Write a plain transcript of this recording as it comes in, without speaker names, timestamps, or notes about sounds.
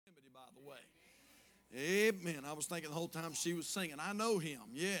way. Amen. I was thinking the whole time she was singing, I know him.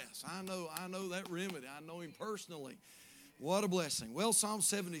 Yes, I know that remedy. I know him personally. What a blessing. Well, Psalm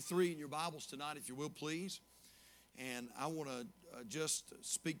 73 in your Bibles tonight, if you will, please. And I want to just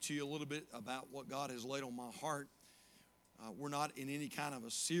speak to you a little bit about what God has laid on my heart. We're not in any kind of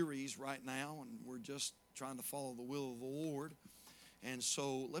a series right now, and we're just trying to follow the will of the Lord. And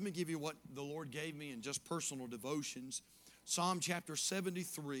so let me give you what the Lord gave me in just personal devotions. Psalm chapter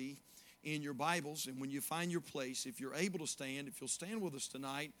 73 in your Bibles, and when you find your place, if you're able to stand, if you'll stand with us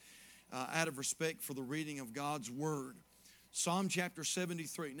tonight out of respect for the reading of God's Word. Psalm chapter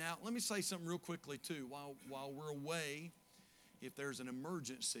 73. Now, let me say something real quickly, too. While we're away, if there's an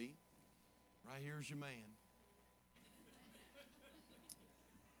emergency, right here's your man.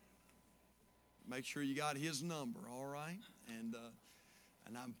 Make sure you got his number, all right? And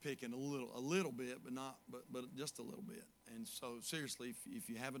I'm picking a little bit, but just a little bit. And so seriously, if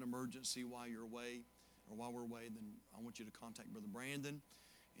you have an emergency while you're away or while we're away, then I want you to contact Brother Brandon.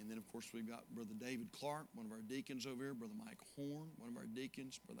 And then, of course, we've got Brother David Clark, one of our deacons over here, Brother Mike Horn, one of our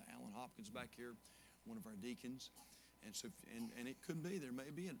deacons, Brother Alan Hopkins back here, one of our deacons. And so, and it could be, there may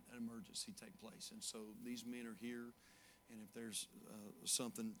be an emergency take place. And so these men are here. And if there's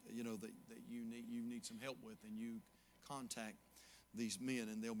something, that you need some help with, then you contact these men,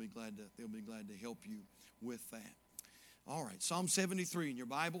 and they'll be glad to help you with that. All right, Psalm 73 in your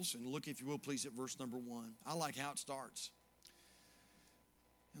Bibles, and look, if you will, please, at verse number 1. I like how it starts.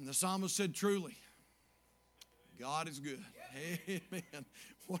 And the psalmist said, truly, God is good. Amen.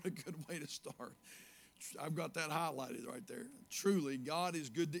 What a good way to start. I've got that highlighted right there. Truly, God is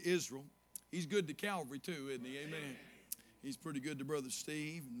good to Israel. He's good to Calvary too, isn't he? Amen. He's pretty good to Brother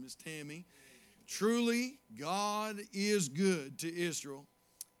Steve and Miss Tammy. Truly, God is good to Israel,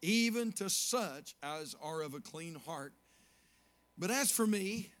 even to such as are of a clean heart. But as for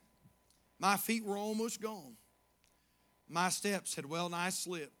me, my feet were almost gone. My steps had well nigh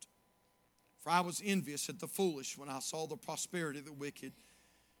slipped. For I was envious at the foolish when I saw the prosperity of the wicked.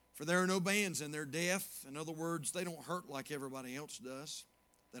 For there are no bands in their death. In other words, they don't hurt like everybody else does.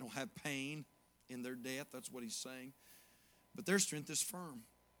 They don't have pain in their death. That's what he's saying. But their strength is firm.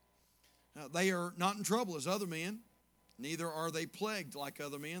 Now, they are not in trouble as other men. Neither are they plagued like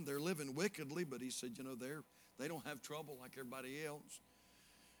other men. They're living wickedly, but he said, they don't have trouble like everybody else.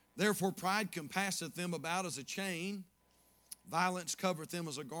 Therefore pride compasseth them about as a chain. Violence covereth them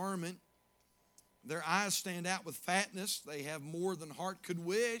as a garment. Their eyes stand out with fatness. They have more than heart could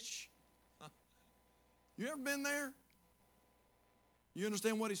wish. You ever been there? You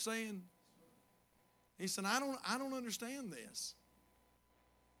understand what he's saying? He said, I don't understand this.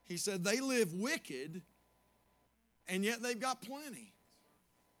 He said, they live wicked, and yet they've got plenty.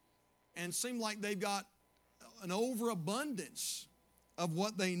 And seem like they've got an overabundance of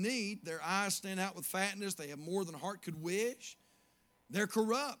what they need. Their eyes stand out with fatness. They have more than heart could wish. They're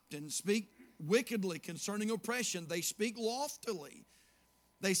corrupt and speak wickedly concerning oppression. They speak loftily.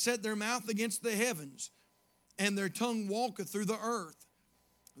 They set their mouth against the heavens, and their tongue walketh through the earth.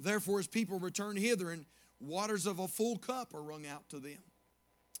 Therefore his people return hither, and waters of a full cup are wrung out to them.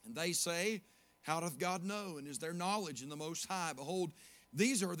 And they say, how doth God know? And is there knowledge in the Most High? Behold,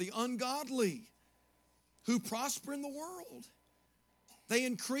 these are the ungodly who prosper in the world. They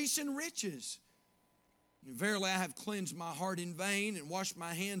increase in riches. And verily I have cleansed my heart in vain and washed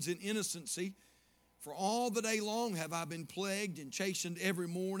my hands in innocency. For all the day long have I been plagued and chastened every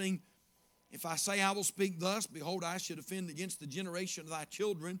morning. If I say I will speak thus, behold, I should offend against the generation of thy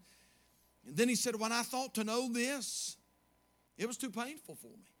children. And then he said, when I thought to know this, it was too painful for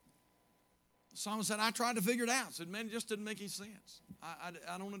me. The psalmist said, I tried to figure it out. I said, man, it just didn't make any sense.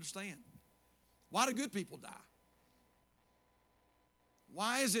 I don't understand. Why do good people die?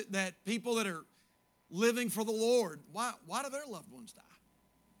 Why is it that people that are living for the Lord, why do their loved ones die?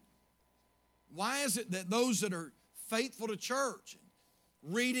 Why is it that those that are faithful to church,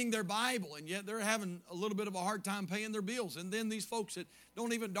 reading their Bible, and yet they're having a little bit of a hard time paying their bills? And then these folks that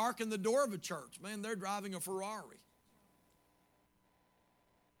don't even darken the door of a church, man, they're driving a Ferrari.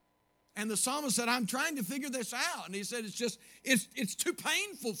 And the psalmist said, I'm trying to figure this out. And he said, it's too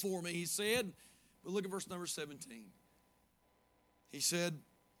painful for me, he said. But look at verse number 17. He said,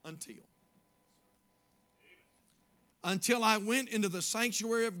 until I went into the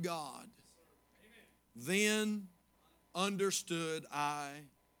sanctuary of God, then understood I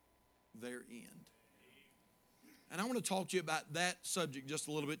their end. And I want to talk to you about that subject just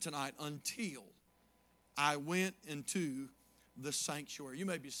a little bit tonight. Until I went into the sanctuary. You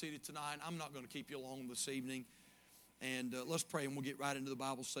may be seated tonight. I'm not going to keep you long this evening. And let's pray and we'll get right into the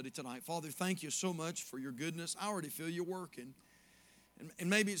Bible study tonight. Father, thank you so much for your goodness. I already feel you working. And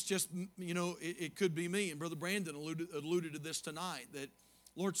maybe it's just, it could be me. And Brother Brandon alluded to this tonight, that,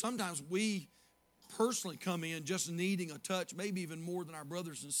 Lord, sometimes we personally come in just needing a touch, maybe even more than our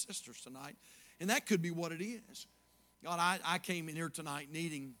brothers and sisters tonight. And that could be what it is. God, I came in here tonight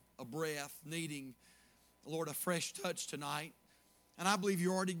needing a breath, needing, Lord, a fresh touch tonight. And I believe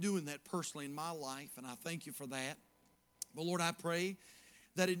you're already doing that personally in my life, and I thank you for that. But, Lord, I pray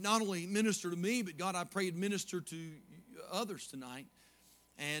that it not only minister to me, but, God, I pray it minister to others tonight.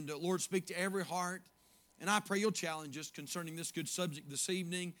 And, Lord, speak to every heart. And I pray you'll challenge us concerning this good subject this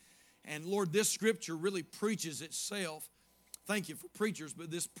evening. And, Lord, this scripture really preaches itself. Thank you for preachers,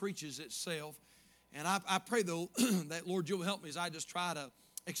 but this preaches itself. And I pray, though, that, Lord, you'll help me as I just try to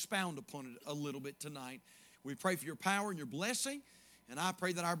expound upon it a little bit tonight. We pray for your power and your blessing. And I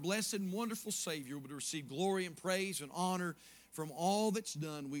pray that our blessed and wonderful Savior would receive glory and praise and honor from all that's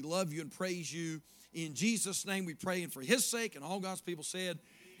done. We love you and praise you. In Jesus' name we pray, and for his sake, and all God's people said,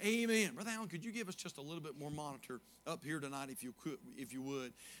 amen. Brother Allen, could you give us just a little bit more monitor up here tonight if you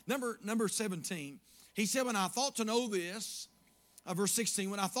would? Number 17, he said, when I thought to know this, verse 16,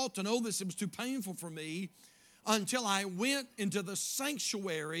 when I thought to know this, it was too painful for me until I went into the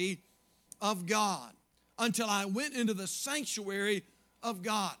sanctuary of God. Until I went into the sanctuary of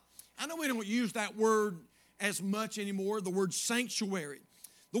God. I know we don't use that word as much anymore, the word sanctuary.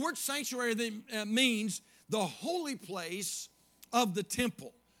 The word sanctuary means the holy place of the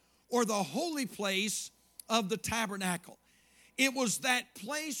temple, or the holy place of the tabernacle. It was that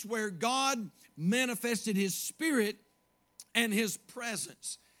place where God manifested his spirit and his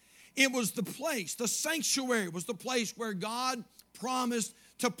presence. It was the place, the sanctuary was the place where God promised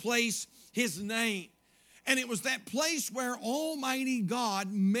to place his name. And it was that place where Almighty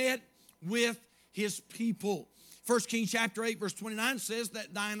God met with his people. 1 Kings chapter 8 verse 29 says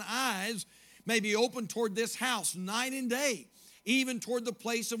that thine eyes may be open toward this house night and day, even toward the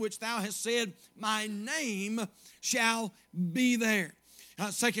place in which thou hast said, my name shall be there.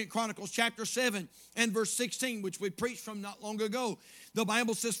 2 Chronicles chapter 7 and verse 16, which we preached from not long ago. The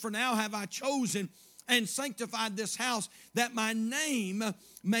Bible says, for now have I chosen and sanctified this house, that my name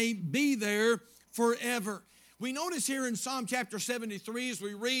may be there forever. We notice here in Psalm chapter 73, as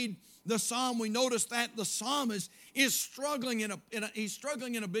we read the psalm, we notice that the psalmist is struggling in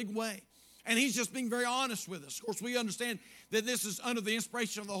a big way. And he's just being very honest with us. Of course, we understand that this is under the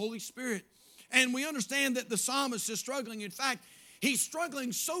inspiration of the Holy Spirit. And we understand that the psalmist is struggling. In fact, he's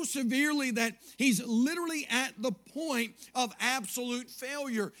struggling so severely that he's literally at the point of absolute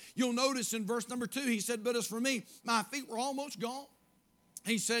failure. You'll notice in verse number 2, he said, but as for me, my feet were almost gone.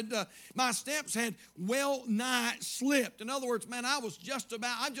 He said, my steps had well nigh slipped. In other words, man, I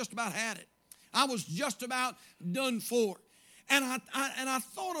just about had it. I was just about done for. And I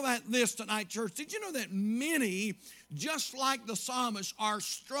thought about this tonight, church. Did you know that many, just like the psalmist, are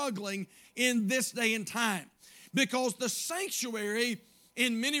struggling in this day and time? Because the sanctuary,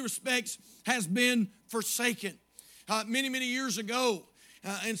 in many respects, has been forsaken. Many years ago,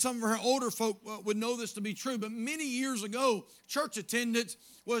 and some of our older folk would know this to be true, but many years ago, church attendance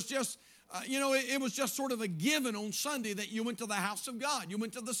was just, it was just sort of a given on Sunday that you went to the house of God. You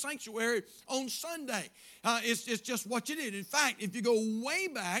went to the sanctuary on Sunday. It's just what you did. In fact, if you go way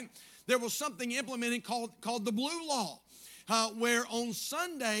back, there was something implemented called the Blue Law, where on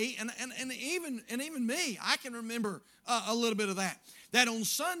Sunday, and even me, I can remember a little bit of that. That on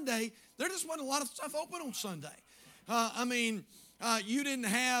Sunday, there just wasn't a lot of stuff open on Sunday. You didn't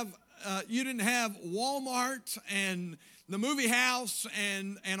have Walmart and the movie house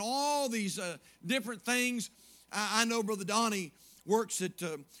and all these different things. I know Brother Donnie works at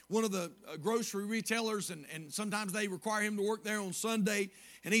one of the grocery retailers, and sometimes they require him to work there on Sunday.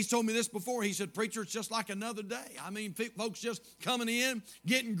 And he's told me this before. He said, preacher, it's just like another day. I mean, folks just coming in,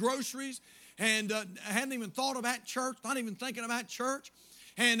 getting groceries, and hadn't even thought about church, not even thinking about church.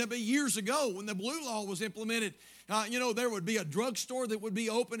 And but years ago, when the Blue Law was implemented, there would be a drugstore that would be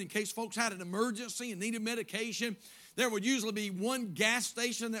open in case folks had an emergency and needed medication. There would usually be one gas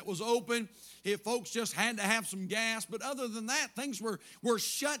station that was open if folks just had to have some gas. But other than that, things were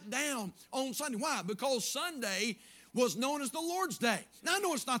shut down on Sunday. Why? Because Sunday was known as the Lord's Day. Now, I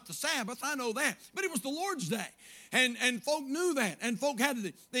know it's not the Sabbath, I know that, but it was the Lord's Day. And folk knew that, and folk had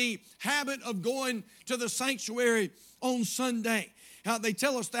the habit of going to the sanctuary on Sunday. They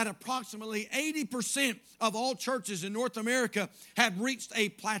tell us that approximately 80% of all churches in North America have reached a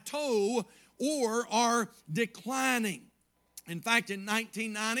plateau or are declining. In fact, in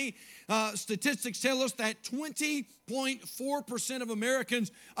 1990, statistics tell us that 20.4% of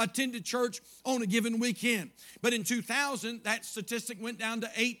Americans attended church on a given weekend. But in 2000, that statistic went down to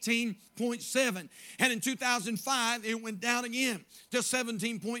 18.7. And in 2005, it went down again to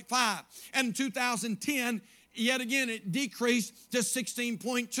 17.5. And in 2010, yet again, it decreased to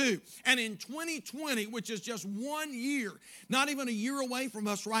 16.2. And in 2020, which is just 1 year, not even a year away from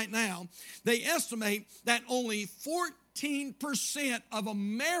us right now, they estimate that only 14% of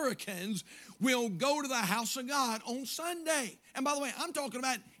Americans will go to the house of God on Sunday. And by the way, I'm talking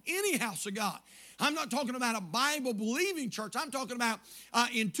about any house of God. I'm not talking about a Bible-believing church. I'm talking about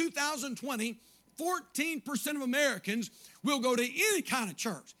in 2020, 14% of Americans will go to any kind of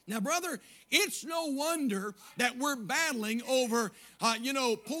church. Now, brother, it's no wonder that we're battling over,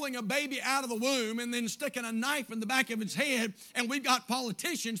 pulling a baby out of the womb and then sticking a knife in the back of its head. And we've got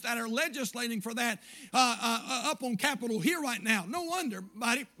politicians that are legislating for that up on Capitol Hill right now. No wonder,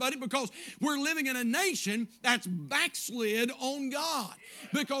 buddy, because we're living in a nation that's backslid on God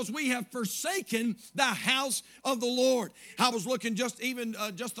because we have forsaken the house of the Lord. I was looking just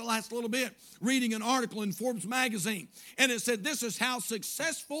the last little bit, reading an article in Forbes magazine, and it said this is how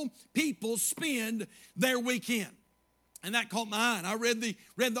successful people spend their weekend. And that caught my eye. And I read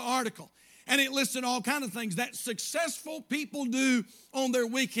the article, and it listed all kinds of things that successful people do on their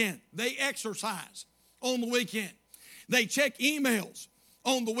weekend. They exercise on the weekend. They check emails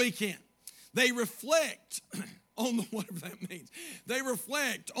on the weekend. They reflect on whatever that means. They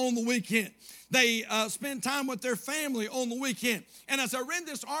reflect on the weekend. They spend time with their family on the weekend. And as I read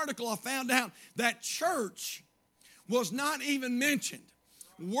this article, I found out that church was not even mentioned.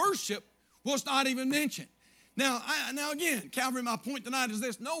 Worship was not even mentioned. Now again, Calvary, my point tonight is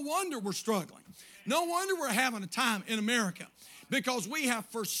this. No wonder we're struggling. No wonder we're having a time in America because we have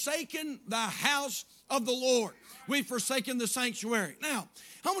forsaken the house of the Lord. We've forsaken the sanctuary. Now,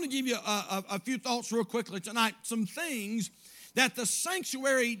 I want to give you a few thoughts real quickly tonight. Some things that the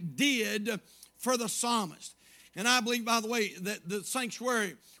sanctuary did for the psalmist. And I believe, by the way, that the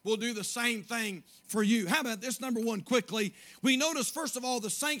sanctuary will do the same thing for you. How about this? Number one, quickly. We notice, first of all, the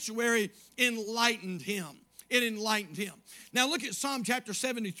sanctuary enlightened him. It enlightened him. Now look at Psalm chapter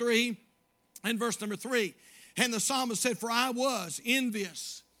 73 and verse number 3. And the psalmist said, "For I was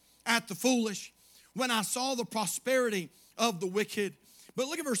envious at the foolish when I saw the prosperity of the wicked." But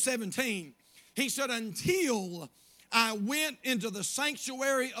look at verse 17. He said, "Until I went into the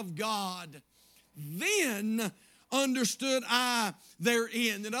sanctuary of God, then understood I their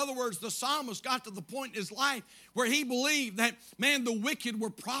end." In other words, the psalmist got to the point in his life where he believed that, man, the wicked were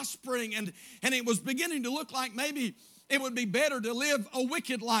prospering and it was beginning to look like maybe it would be better to live a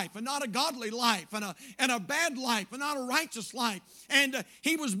wicked life and not a godly life and a bad life and not a righteous life. And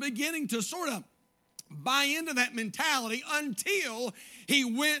he was beginning to sort of buy into that mentality until he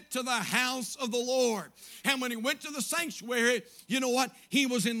went to the house of the Lord. And when he went to the sanctuary, you know what? He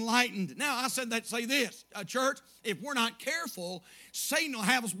was enlightened. Now, I said that to say this, church, if we're not careful, Satan will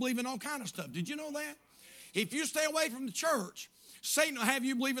have us believing all kind of stuff. Did you know that? If you stay away from the church, Satan will have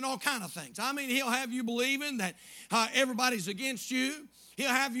you believing all kind of things. I mean, he'll have you believing that everybody's against you. He'll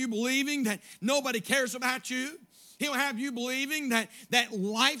have you believing that nobody cares about you. He'll have you believing that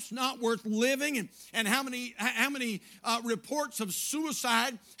life's not worth living. And how many reports of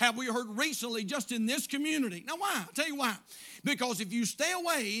suicide have we heard recently just in this community? Now, why? I'll tell you why. Because if you stay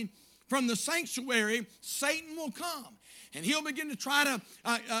away from the sanctuary, Satan will come. And he'll begin to try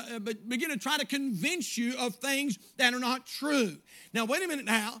to convince you of things that are not true. Now, wait a minute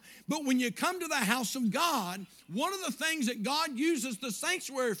now. But when you come to the house of God, one of the things that God uses the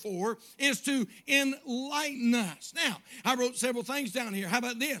sanctuary for is to enlighten us. Now, I wrote several things down here. How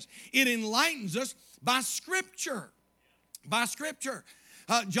about this? It enlightens us by Scripture. By Scripture.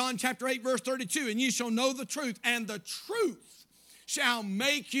 John chapter 8, verse 32. "And ye shall know the truth, and the truth shall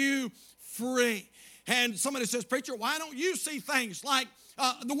make you free." And somebody says, "Preacher, why don't you see things like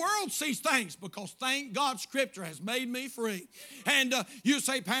the world sees things?" Because thank God Scripture has made me free. And you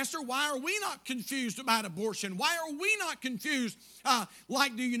say, "Pastor, why are we not confused about abortion? Why are we not confused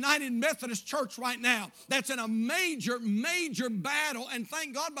like the United Methodist Church right now that's in a major, major battle?" And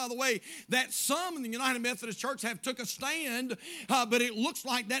thank God, by the way, that some in the United Methodist Church have took a stand, but it looks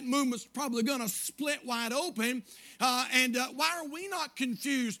like that movement's probably going to split wide open. And why are we not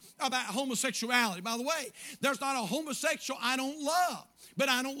confused about homosexuality? By the way, there's not a homosexual I don't love, but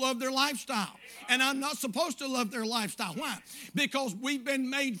I don't love their lifestyle. And I'm not supposed to love their lifestyle. Why? Because we've been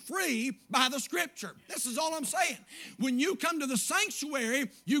made free by the Scripture. This is all I'm saying. When you come to the sanctuary,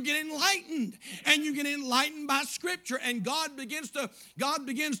 you get enlightened. And you get enlightened by Scripture. And God begins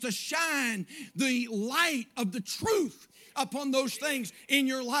to shine the light of the truth upon those things in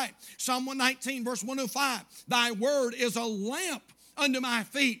your life. Psalm 119, verse 105, thy word is a lamp unto my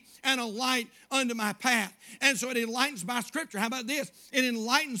feet and a light unto my path. And so it enlightens by Scripture. How about this? It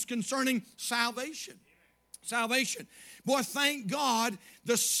enlightens concerning salvation. Salvation. Boy, thank God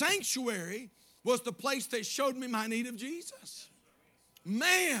the sanctuary was the place that showed me my need of Jesus.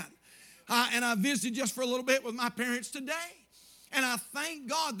 Man. And I visited just for a little bit with my parents today. And I thank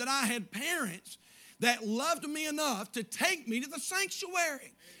God that I had parents that loved me enough to take me to the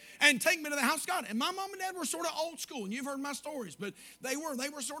sanctuary and take me to the house of God. And my mom and dad were sort of old school, and you've heard my stories, but they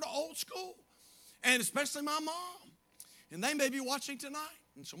were sort of old school, and especially my mom. And they may be watching tonight.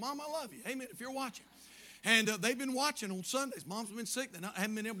 And so, Mom, I love you. Amen, if you're watching. And they've been watching on Sundays. Mom's been sick. They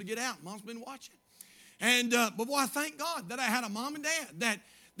haven't been able to get out. Mom's been watching. And, but boy, I thank God that I had a mom and dad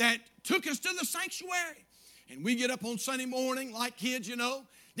that took us to the sanctuary. And we get up on Sunday morning like kids, you know.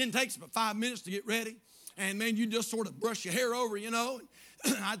 Didn't take us but 5 minutes to get ready. And, man, you just sort of brush your hair over, you know.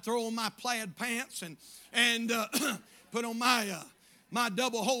 I'd throw on my plaid pants and put on my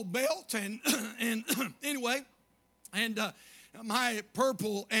double-hole belt. And anyway, and my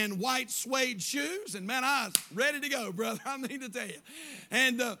purple and white suede shoes. And, man, I was ready to go, brother. I mean to tell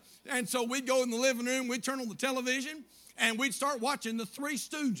you. And so we'd go in the living room. We'd turn on the television. And we'd start watching the Three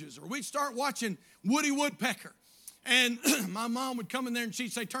Stooges, or we'd start watching Woody Woodpecker. And my mom would come in there and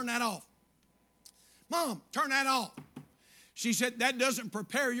she'd say, turn that off. Mom, turn that off. She said, that doesn't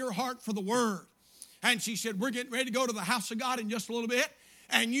prepare your heart for the Word. And she said, we're getting ready to go to the house of God in just a little bit,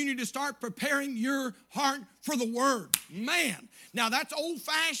 and you need to start preparing your heart for the Word. Man, now that's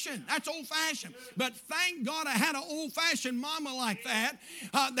old-fashioned. That's old-fashioned. But thank God I had an old-fashioned mama like that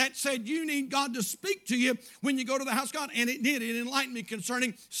that said you need God to speak to you when you go to the house of God. And it did. It enlightened me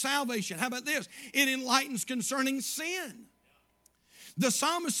concerning salvation. How about this? It enlightens concerning sin. The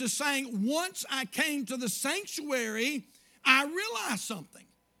psalmist is saying, once I came to the sanctuary, I realized something.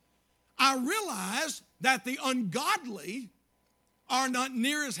 I realized that the ungodly are not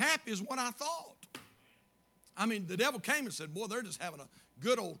near as happy as what I thought. I mean, the devil came and said, boy, they're just having a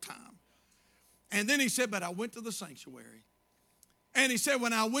good old time. And then he said, but I went to the sanctuary. And he said,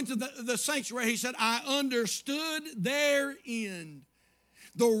 when I went to the sanctuary, he said, I understood therein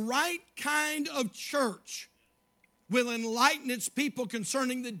the right kind of church will enlighten its people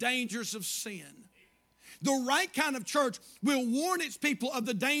concerning the dangers of sin. The right kind of church will warn its people of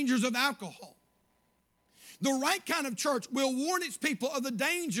the dangers of alcohol. The right kind of church will warn its people of the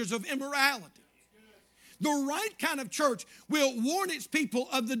dangers of immorality. The right kind of church will warn its people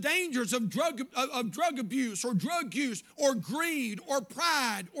of the dangers of drug abuse or drug use or greed or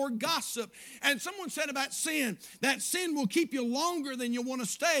pride or gossip. And someone said about sin, that sin will keep you longer than you want to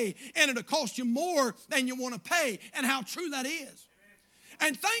stay, and it'll cost you more than you want to pay. And how true that is.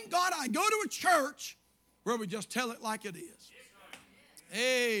 And thank God I go to a church where we just tell it like it is.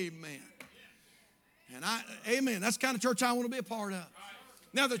 Amen. And amen, that's the kind of church I want to be a part of.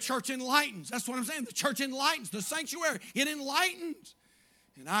 Now the church enlightens. That's what I'm saying. The church enlightens. The sanctuary, it enlightens.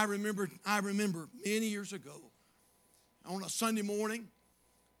 And I remember many years ago, on a Sunday morning,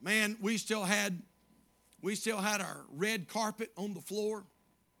 man, we still had our red carpet on the floor.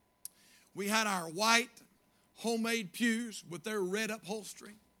 We had our white homemade pews with their red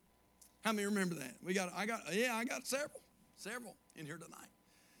upholstery. How many remember that? I got several in here tonight.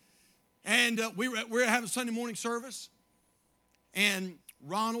 And we were having Sunday morning service, and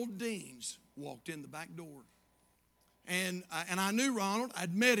Ronald Deans walked in the back door. And I knew Ronald.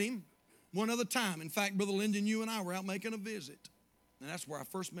 I'd met him one other time. In fact, Brother Lyndon, you and I were out making a visit. And that's where I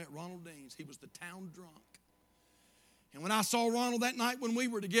first met Ronald Deans. He was the town drunk. And when I saw Ronald that night when we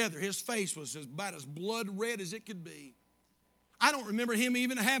were together, his face was about as blood red as it could be. I don't remember him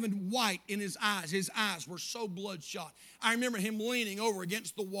even having white in his eyes. His eyes were so bloodshot. I remember him leaning over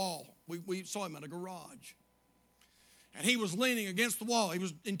against the wall. We saw him at a garage. And he was leaning against the wall. He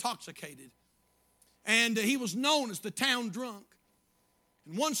was intoxicated. And he was known as the town drunk.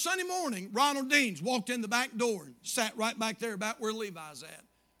 And one Sunday morning, Ronald Deans walked in the back door and sat right back there about where Levi's at.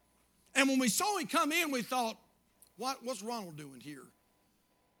 And when we saw him come in, we thought, what's Ronald doing here?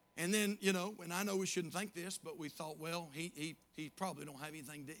 And then, you know, and I know we shouldn't think this, but we thought, well, he probably don't have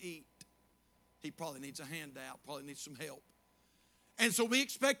anything to eat. He probably needs a handout, probably needs some help. And so we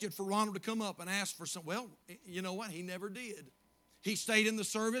expected for Ronald to come up and ask for some. Well, you know what? He never did. He stayed in the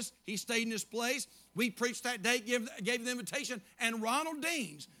service. He stayed in his place. We preached that day, gave the invitation, and Ronald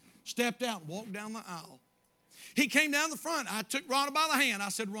Deans stepped out and walked down the aisle. He came down the front. I took Ronald by the hand. I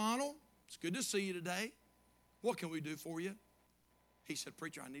said, Ronald, it's good to see you today. What can we do for you? He said,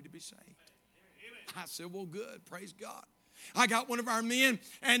 Preacher, I need to be saved. I said, well, good. Praise God. I got one of our men,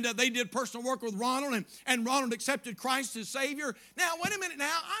 and they did personal work with Ronald, and Ronald accepted Christ as Savior. Now, wait a minute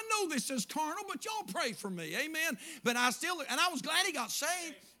now. I know this is carnal, but y'all pray for me, amen? But I was glad he got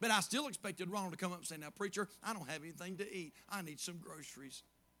saved, but I still expected Ronald to come up and say, now, preacher, I don't have anything to eat. I need some groceries.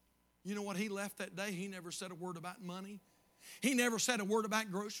 You know what? He left that day. He never said a word about money. He never said a word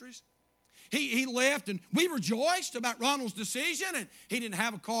about groceries. He left, and we rejoiced about Ronald's decision, and he didn't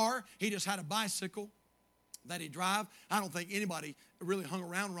have a car. He just had a bicycle that he drive. I don't think anybody really hung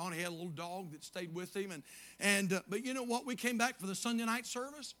around Ronald. He had a little dog that stayed with him. But you know what? We came back for the Sunday night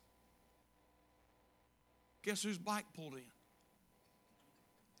service. Guess whose bike pulled in?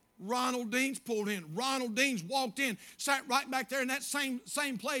 Ronald Dean's pulled in. Ronald Dean's walked in, sat right back there in that same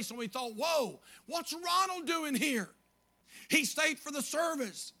place, and we thought, whoa, what's Ronald doing here? He stayed for the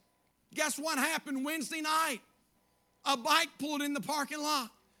service. Guess what happened Wednesday night? A bike pulled in the parking lot.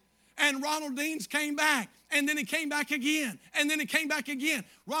 And Ronald Deans came back. And then he came back again. And then he came back again.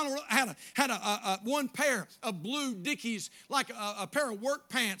 Ronald had a one pair of blue Dickies, like a pair of work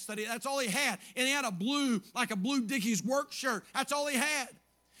pants. That's all he had. And he had a blue Dickies work shirt. That's all he had.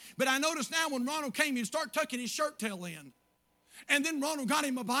 But I noticed now when Ronald came, he'd start tucking his shirt tail in. And then Ronald got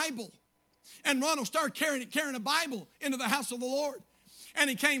him a Bible. And Ronald started carrying a Bible into the house of the Lord. And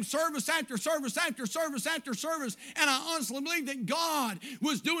he came service after service after service after service. And I honestly believe that God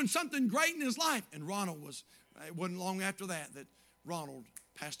was doing something great in his life. And it wasn't long after that Ronald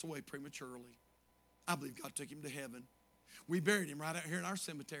passed away prematurely. I believe God took him to heaven. We buried him right out here in our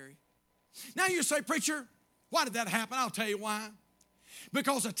cemetery. Now you say, preacher, why did that happen? I'll tell you why.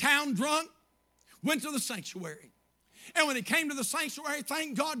 Because a town drunk went to the sanctuary. And when he came to the sanctuary,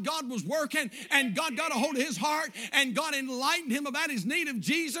 thank God, God was working, and God got a hold of his heart, and God enlightened him about his need of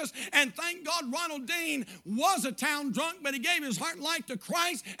Jesus. And thank God Ronald Dean was a town drunk, but he gave his heart and life to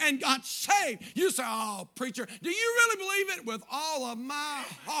Christ and got saved. You say, oh, preacher, do you really believe it? With all of my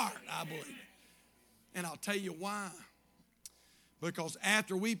heart, I believe it. And I'll tell you why. Because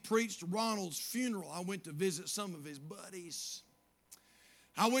after we preached Ronald's funeral, I went to visit some of his buddies.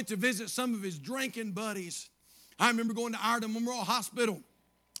 I went to visit some of his drinking buddies. I remember going to Ireton Memorial Hospital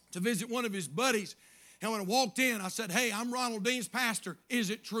to visit one of his buddies. And when I walked in, I said, hey, I'm Ronald Dean's pastor.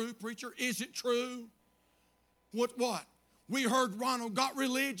 Is it true, preacher? Is it true? What? We heard Ronald got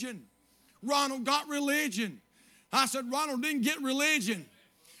religion. Ronald got religion. I said, Ronald didn't get religion.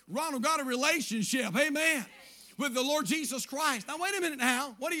 Ronald got a relationship, amen, with the Lord Jesus Christ. Now, wait a minute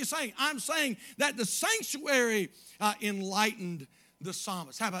now. What are you saying? I'm saying that the sanctuary enlightened the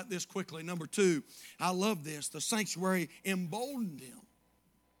psalmist. How about this quickly? Number 2, I love this. The sanctuary emboldened him.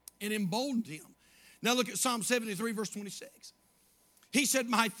 It emboldened him. Now look at Psalm 73, verse 26. He said,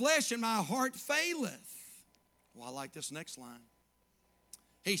 my flesh and my heart faileth. Well, I like this next line.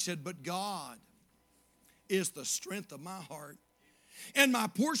 He said, but God is the strength of my heart and my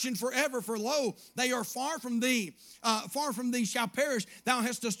portion forever. For lo, they are far from thee shall perish. Thou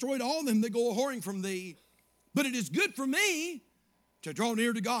hast destroyed all them that go a-whoring from thee. But it is good for me to draw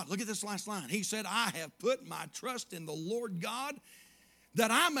near to God. Look at this last line. He said, I have put my trust in the Lord God,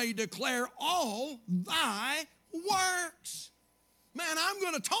 that I may declare all thy works. Man, I'm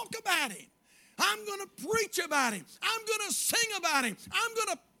going to talk about him. I'm going to preach about him. I'm going to sing about him. I'm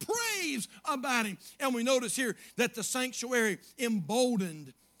going to praise about him. And we notice here that the sanctuary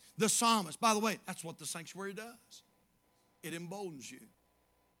emboldened the psalmist. By the way, that's what the sanctuary does. It emboldens you.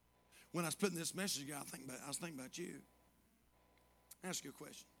 When I was putting this message together, I was thinking about you. I'll ask you a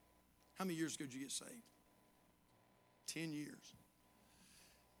question. How many years ago did you get saved? 10 years.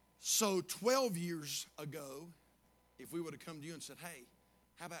 So 12 years ago, if we would have come to you and said, hey,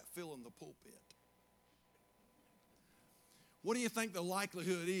 how about filling the pulpit? What do you think the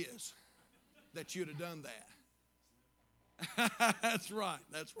likelihood is that you'd have done that? That's right.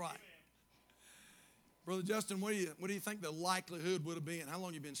 Brother Justin, what do you think the likelihood would have been? How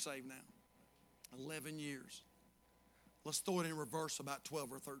long have you been saved now? 11 years. Let's throw it in reverse, about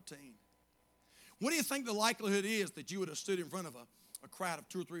 12 or 13. What do you think the likelihood is that you would have stood in front of a crowd of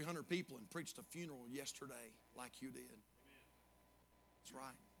 200 or 300 people and preached a funeral yesterday like you did? That's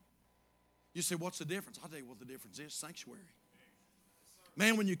right. You say, what's the difference? I'll tell you what the difference is. Sanctuary.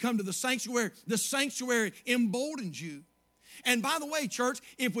 Man, when you come to the sanctuary emboldens you. And by the way, church,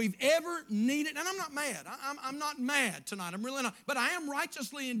 if we've ever needed, and I'm not mad. I'm not mad tonight. I'm really not. But I am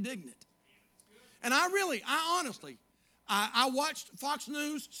righteously indignant. And I honestly, I watched Fox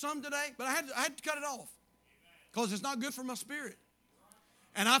News some today, but I had to cut it off because it's not good for my spirit.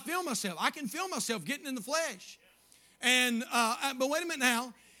 And I feel myself. I can feel myself getting in the flesh. And but wait a minute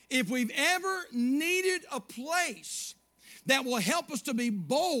now. If we've ever needed a place that will help us to be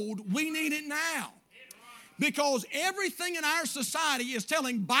bold, we need it now. Because everything in our society is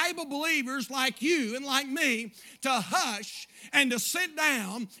telling Bible believers like you and like me to hush and to sit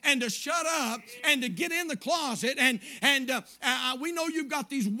down and to shut up and to get in the closet. And we know you've got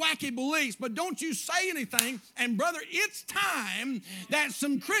these wacky beliefs, but don't you say anything. And brother, it's time that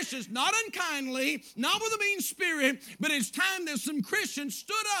some Christians, not unkindly, not with a mean spirit, but it's time that some Christians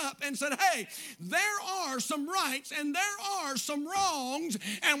stood up and said, hey, there are some rights and there are some wrongs,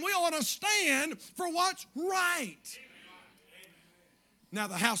 and we ought to stand for what's right. Now,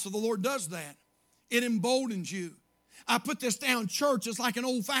 the house of the Lord does that. It emboldens you. I put this down, church is like an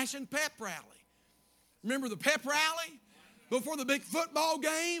old-fashioned pep rally. Remember the pep rally before the big football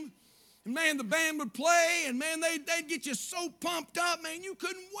game? And man, the band would play, and man, they'd get you so pumped up, man, you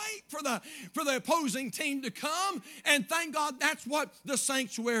couldn't wait for the opposing team to come. And thank God that's what the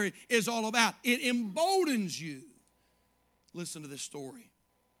sanctuary is all about. It emboldens you. Listen to this story.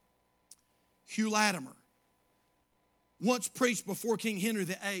 Hugh Latimer once preached before King Henry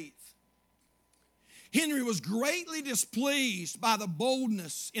VIII. Henry was greatly displeased by the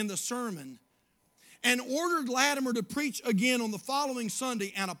boldness in the sermon and ordered Latimer to preach again on the following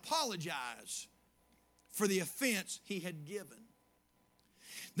Sunday and apologize for the offense he had given.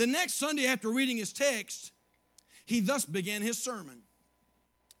 The next Sunday, after reading his text, he thus began his sermon.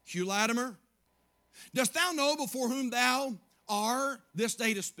 Hugh Latimer, dost thou know before whom thou art this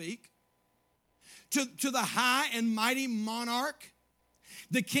day to speak? To the high and mighty monarch,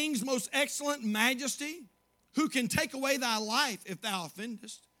 the king's most excellent majesty, who can take away thy life if thou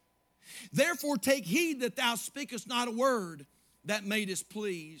offendest. Therefore take heed that thou speakest not a word that may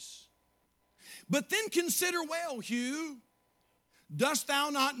displease. But then consider well, Hugh, dost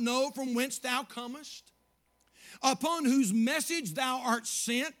thou not know from whence thou comest, upon whose message thou art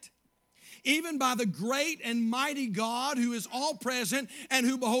sent, even by the great and mighty God who is all present and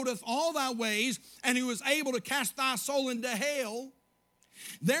who beholdeth all thy ways and who is able to cast thy soul into hell?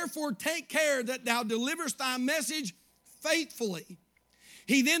 Therefore take care that thou deliverest thy message faithfully.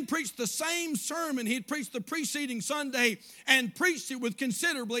 He then preached the same sermon he had preached the preceding Sunday and preached it with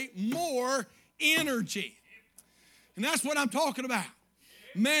considerably more energy. And that's what I'm talking about.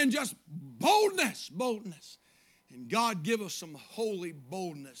 Man, just boldness. And God give us some holy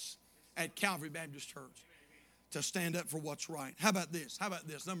boldness at Calvary Baptist Church to stand up for what's right. How about this?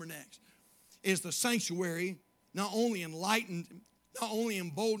 Number next is the sanctuary not only enlightened, not only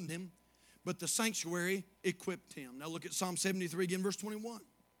emboldened him, but the sanctuary equipped him. Now look at Psalm 73 again, verse 21.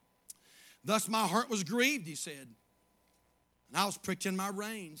 Thus my heart was grieved, he said, and I was pricked in my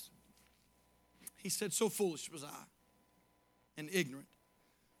reins. He said, so foolish was I and ignorant.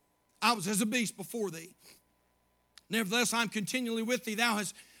 I was as a beast before thee. Nevertheless, I'm continually with thee. Thou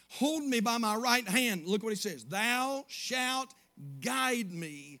hast holden me by my right hand. Look what he says. Thou shalt guide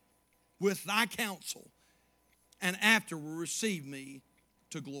me with thy counsel, and after will receive me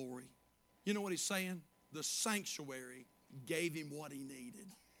to glory. You know what he's saying? The sanctuary gave him what he needed.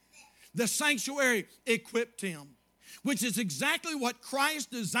 The sanctuary equipped him, which is exactly what Christ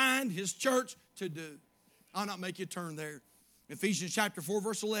designed his church to do. I'll not make you turn there. Ephesians chapter 4,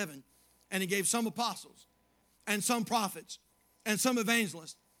 verse 11. And he gave some apostles, and some prophets, and some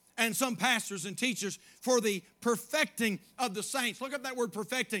evangelists, and some pastors and teachers for the perfecting of the saints. Look up that word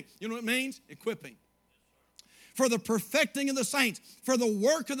perfecting. You know what it means? Equipping. For the perfecting of the saints, for the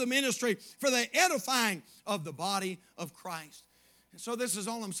work of the ministry, for the edifying of the body of Christ. And so this is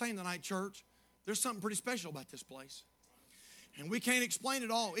all I'm saying tonight, church. There's something pretty special about this place. And we can't explain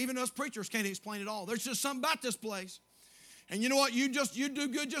it all. Even us preachers can't explain it all. There's just something about this place. And you know what? You do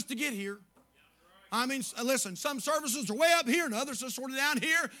good just to get here. I mean, listen, some services are way up here and others are sort of down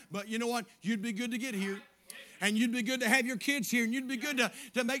here. But you know what? You'd be good to get here. And you'd be good to have your kids here. And you'd be good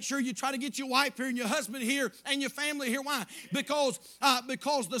to make sure you try to get your wife here and your husband here and your family here. Why? Because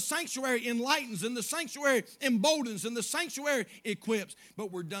the sanctuary enlightens and the sanctuary emboldens and the sanctuary equips.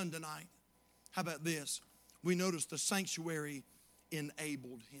 But we're done tonight. How about this? We notice the sanctuary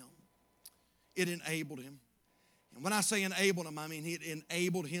enabled him. It enabled him. And when I say enabled him, I mean it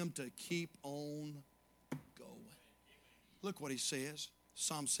enabled him to keep on going. Look what he says.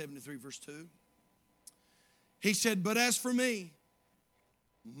 Psalm 73, verse 2. He said, but as for me,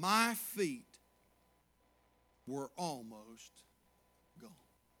 my feet were almost gone.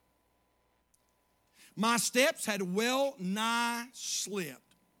 My steps had well nigh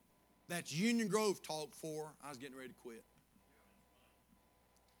slipped. That's Union Grove talk for I was getting ready to quit.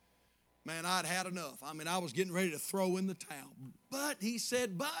 Man, I'd had enough. I mean, I was getting ready to throw in the towel. But, he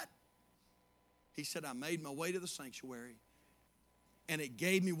said, I made my way to the sanctuary, and it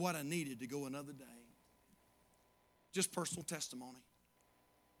gave me what I needed to go another day. Just personal testimony.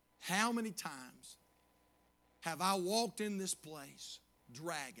 How many times have I walked in this place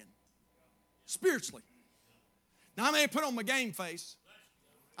dragging spiritually. Now, I may have put on my game face.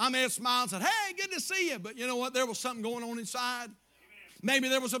 I may have smiled and said, hey, good to see you. But you know what? There was something going on inside. Maybe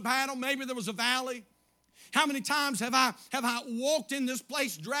there was a battle. Maybe there was a valley. How many times have I walked in this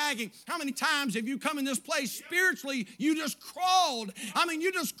place dragging? How many times have you come in this place spiritually, you just crawled? I mean,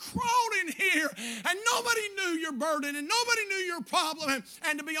 you just crawled in here and nobody knew your burden and nobody knew your problem.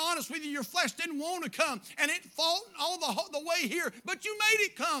 And to be honest with you, your flesh didn't want to come and it fought all the way here, but you made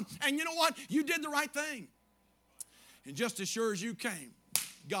it come. And you know what? You did the right thing. And just as sure as you came,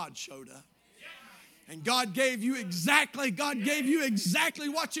 God showed up. And God gave you exactly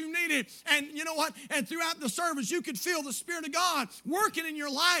what you needed. And you know what? And throughout the service, you could feel the Spirit of God working in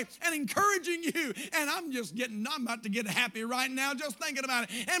your life and encouraging you. And I'm about to get happy right now just thinking about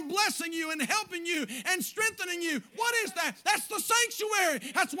it. And blessing you and helping you and strengthening you. What is that? That's the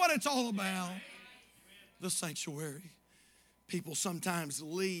sanctuary. That's what it's all about. The sanctuary. People sometimes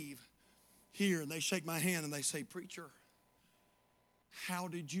leave here and they shake my hand and they say, preacher, how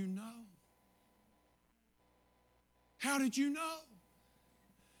did you know? How did you know?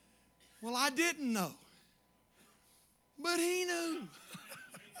 Well, I didn't know. But he knew.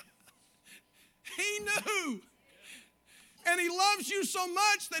 He knew. And he loves you so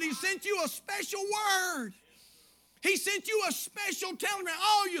much that he sent you a special word. He sent you a special telegram.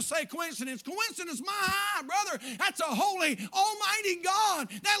 Oh, you say coincidence. Coincidence, my eye, brother. That's a holy, almighty God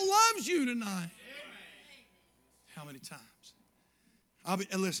that loves you tonight. How many times? I'll be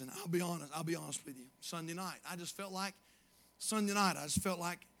honest with you. Sunday night, I just felt like,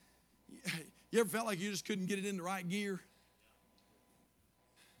 you ever felt like you just couldn't get it in the right gear?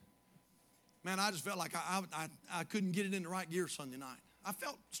 Man, I just felt like I couldn't get it in the right gear Sunday night. I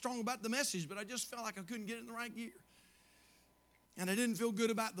felt strong about the message, but I just felt like I couldn't get it in the right gear. And I didn't feel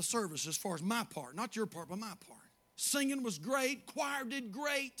good about the service as far as my part, not your part, but my part. Singing was great. Choir did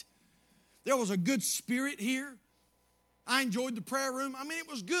great. There was a good spirit here. I enjoyed the prayer room. I mean, it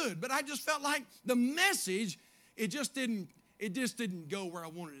was good, but I just felt like the message, it just didn't go where I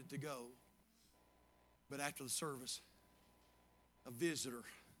wanted it to go. But after the service, a visitor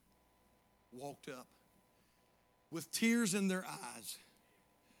walked up with tears in their eyes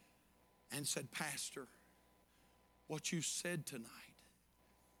and said, Pastor, what you said tonight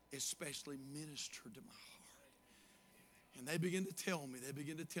especially ministered to my heart. And they begin to tell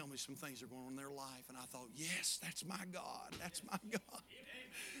me some things that are going on in their life. And I thought, yes, that's my God. That's my God.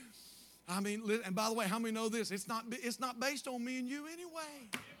 I mean, and by the way, how many know this? It's not based on me and you anyway.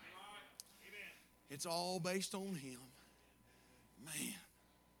 It's all based on him. Man,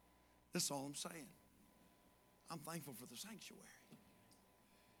 that's all I'm saying. I'm thankful for the sanctuary.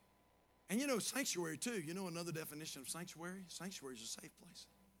 And you know, sanctuary too, you know another definition of sanctuary? Sanctuary is a safe place.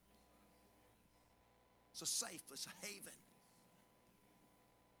 It's a safe place, a haven.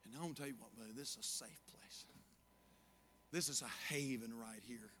 And I'm going to tell you what, buddy, this is a safe place. This is a haven right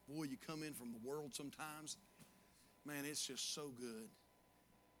here. Boy, you come in from the world sometimes. Man, it's just so good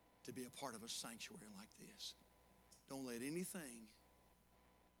to be a part of a sanctuary like this. Don't let anything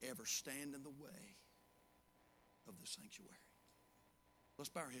ever stand in the way of the sanctuary. Let's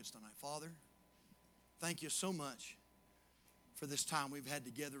bow our heads tonight. Father, thank you so much for this time we've had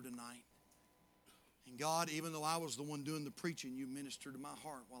together tonight. And God, even though I was the one doing the preaching, you ministered to my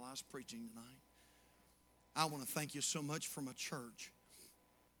heart while I was preaching tonight. I want to thank you so much from a church.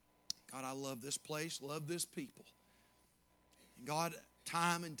 God, I love this place, love this people. And God,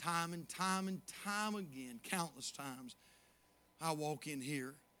 time and time again, countless times, I walk in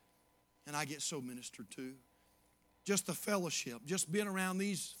here and I get so ministered to. Just the fellowship, just being around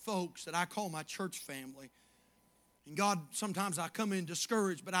these folks that I call my church family. And God, sometimes I come in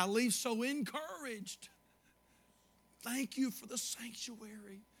discouraged, but I leave so encouraged. Thank you for the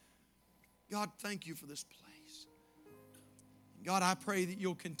sanctuary. God, thank you for this place. God, I pray that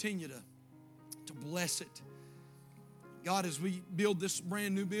you'll continue to bless it. God, as we build this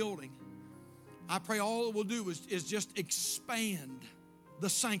brand new building, I pray all it will do is just expand the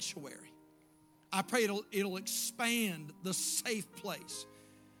sanctuary. I pray it'll expand the safe place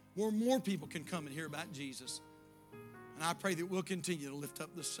where more people can come and hear about Jesus. And I pray that we'll continue to lift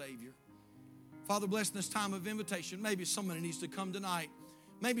up the Savior. Father, bless this time of invitation. Maybe somebody needs to come tonight.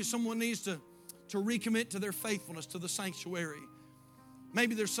 Maybe someone needs to recommit to their faithfulness to the sanctuary.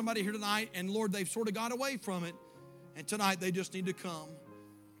 Maybe there's somebody here tonight and Lord, they've sort of got away from it. And tonight they just need to come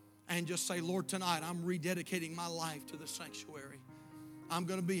and just say, Lord, tonight I'm rededicating my life to the sanctuary. I'm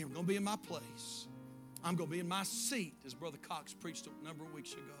going to be here. I'm going to be in my place. I'm going to be in my seat, as Brother Cox preached a number of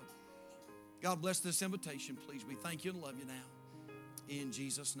weeks ago. God bless this invitation, please. We thank you and love you now. In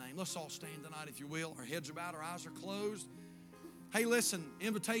Jesus' name. Let's all stand tonight, if you will. Our heads are bowed, our eyes are closed. Hey, listen,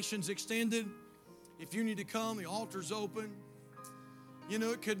 invitation's extended. If you need to come, the altar's open. You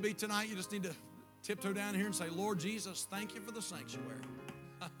know, it could be tonight you just need to tiptoe down here and say, Lord Jesus, thank you for the sanctuary.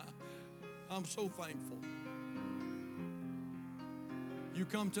 I'm so thankful. You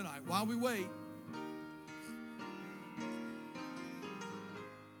come tonight. While we wait,